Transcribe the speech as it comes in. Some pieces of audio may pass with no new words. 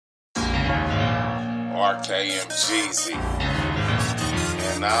Rkmg,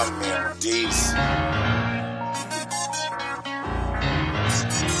 and I'm in DC.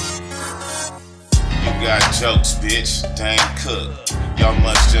 You got jokes, bitch, they ain't cooked. Y'all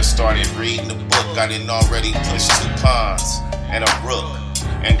must just started reading the book. I didn't already push 2 pawns and a rook,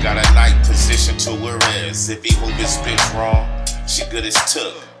 and got a knight position to whereas if he move his bitch wrong, she good as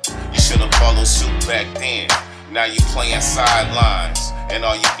took. You should've followed suit back then. Now you playing sidelines, and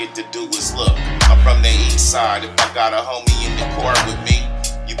all you get to do is look. I'm from the east side. If I got a homie in the court with me,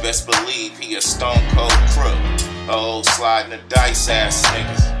 you best believe he a stone cold crook. A old sliding the dice ass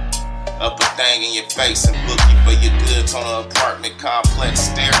niggas. Up a thing in your face and book you for your goods on an apartment complex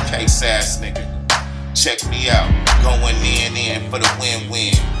staircase ass nigga. Check me out, going in for the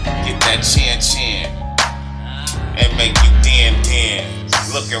win-win. Get that chin and make you din.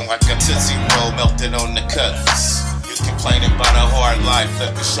 Looking like a Tootsie Roll melted on the cuts. You complaining about a hard life,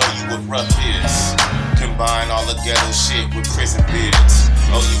 let me show you what rough is. Combine all the ghetto shit with prison bids.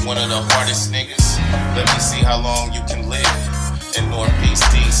 Oh, you one of the hardest niggas? Let me see how long you can live. In Northeast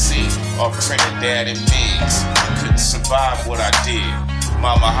DC, off Trinidad and Migs, you couldn't survive what I did.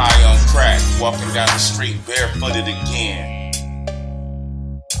 Mama high on crack, walking down the street barefooted again.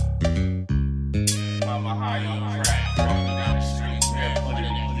 Mama high on crack, walking down the street barefooted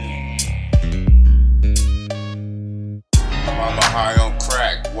again. Mama high on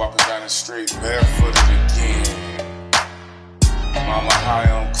crack, walking down the street barefooted again. Mama high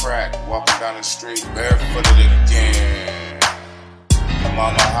on crack, walking down the street barefooted again.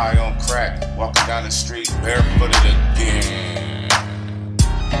 Mama high on crack, walking down the street barefooted again.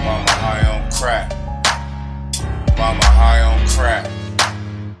 Mama high on crack. Mama high on crack.